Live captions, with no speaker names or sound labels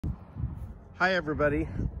Hi everybody,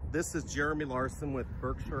 this is Jeremy Larson with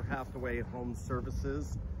Berkshire Hathaway Home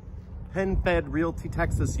Services, PenFed Realty,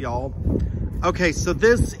 Texas, y'all. Okay, so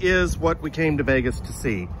this is what we came to Vegas to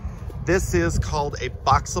see. This is called a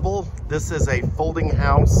Boxabl. This is a folding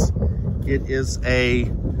house. It is a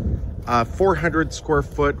 400 square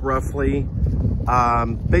foot roughly,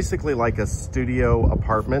 basically like a studio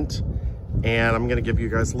apartment. And I'm gonna give you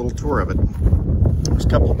guys a little tour of it. There's a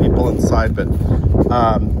couple of people inside, but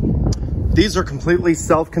these are completely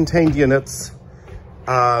self-contained units.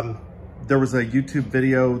 There was a YouTube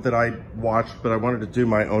video that I watched, but I wanted to do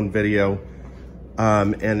my own video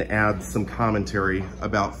and add some commentary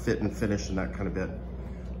about fit and finish and that kind of bit.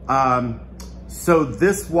 So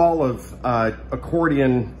this wall of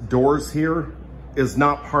accordion doors here is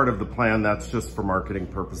not part of the plan. That's just for marketing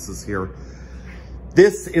purposes here.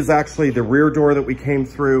 This is actually the rear door that we came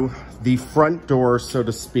through. The front door, so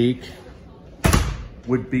to speak,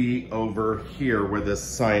 would be over here where this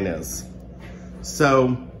sign is.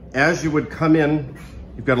 So as you would come in,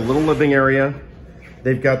 you've got a little living area.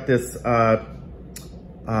 They've got this fire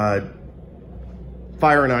and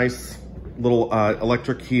ice little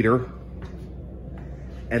electric heater.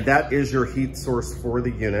 And that is your heat source for the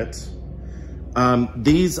unit.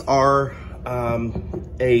 These are a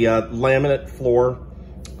laminate floor.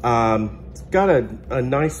 It's got a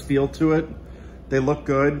nice feel to it. They look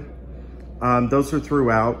good. Those are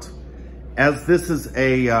throughout. As this is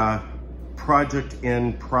a project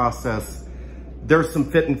in process, there's some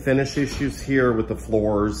fit and finish issues here with the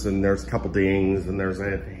floors, and there's a couple dings, and there's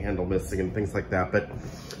a handle missing and things like that. But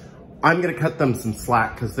I'm gonna cut them some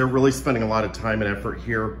slack because they're really spending a lot of time and effort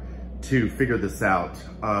here to figure this out.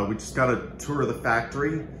 We just got a tour of the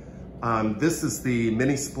factory. This is the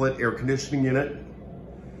mini split air conditioning unit.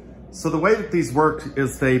 So the way that these work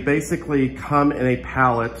is they basically come in a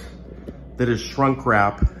pallet that is shrunk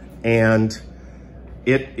wrap, and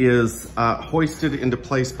it is hoisted into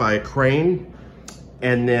place by a crane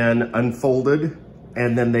and then unfolded.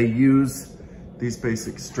 And then they use these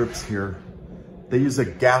basic strips here. They use a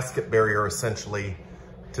gasket barrier essentially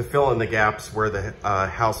to fill in the gaps where the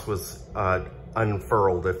house was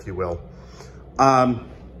unfurled, if you will.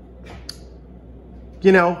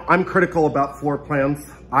 You know, I'm critical about floor plans.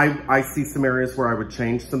 I see some areas where I would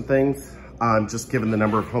change some things, just given the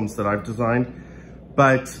number of homes that I've designed.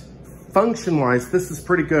 But function-wise, this is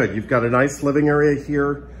pretty good. You've got a nice living area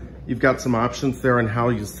here. You've got some options there on how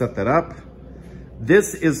you set that up.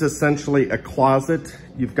 This is essentially a closet.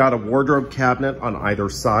 You've got a wardrobe cabinet on either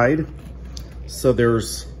side. So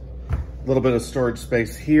there's a little bit of storage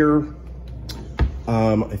space here.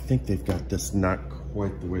 I think they've got this not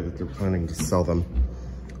quite the way that they're planning to sell them.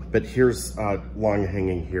 But here's long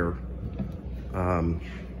hanging here.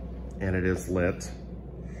 And it is lit.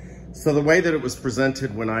 So the way that it was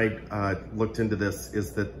presented when I looked into this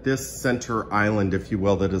is that this center island, if you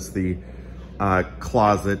will, that is the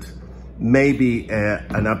closet, may be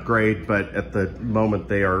an upgrade, but at the moment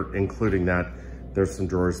they are including that. There's some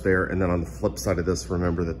drawers there. And then on the flip side of this,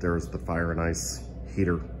 remember that there's the fire and ice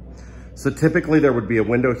heater. So typically there would be a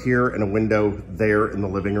window here and a window there in the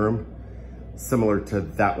living room, similar to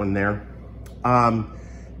that one there.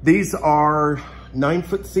 These are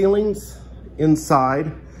 9-foot ceilings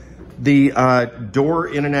inside. The door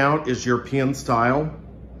in and out is European style.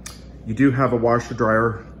 You do have a washer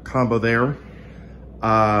dryer combo there.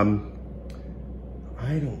 I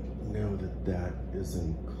don't know that that is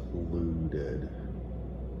included,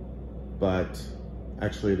 but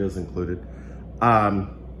actually it is included.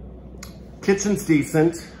 Kitchen's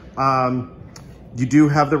decent. You do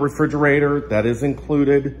have the refrigerator, that is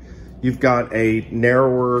included. You've got a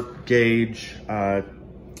narrower gauge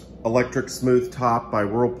electric smooth top by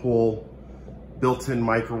Whirlpool, built-in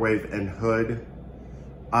microwave and hood.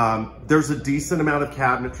 There's a decent amount of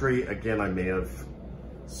cabinetry. Again, I may have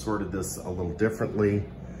sorted this a little differently.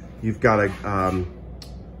 You've got a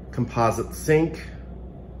composite sink,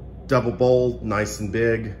 double bowl, nice and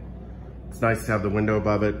big. It's nice to have the window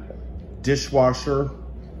above it. Dishwasher.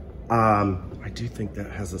 I do think that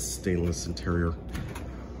has a stainless interior.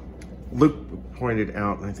 Luke pointed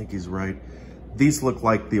out, and I think he's right, these look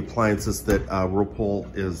like the appliances that Whirlpool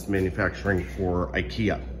is manufacturing for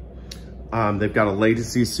IKEA. They've got a Lady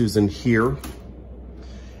Susan here,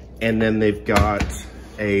 and then they've got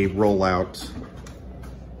a rollout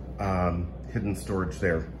hidden storage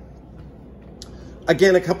there.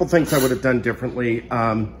 Again, a couple things I would have done differently,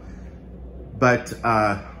 but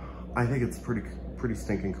I think it's pretty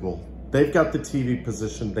stinking cool. They've got the TV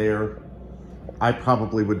positioned there. I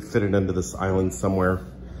probably would fit it into this island somewhere.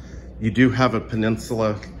 You do have a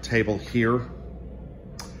peninsula table here.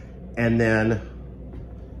 And then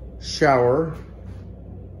shower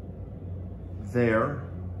there,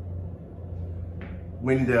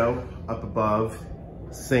 window up above,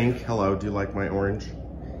 sink. Hello, do you like my orange?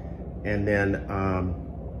 And then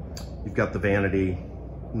you've got the vanity.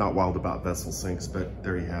 Not wild about vessel sinks, but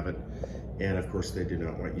there you have it. And of course, they do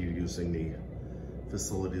not want you using the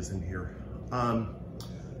facilities in here.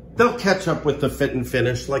 They'll catch up with the fit and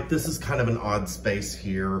finish. Like, this is kind of an odd space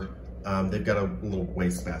here. They've got a little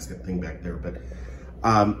wastebasket thing back there, but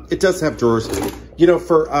it does have drawers. You know,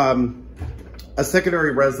 for a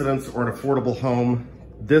secondary residence or an affordable home,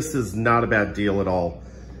 this is not a bad deal at all.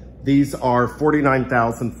 These are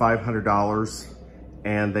 $49,500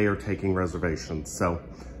 and they are taking reservations. So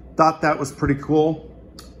thought that was pretty cool.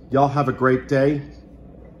 Y'all have a great day.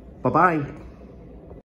 Bye-bye.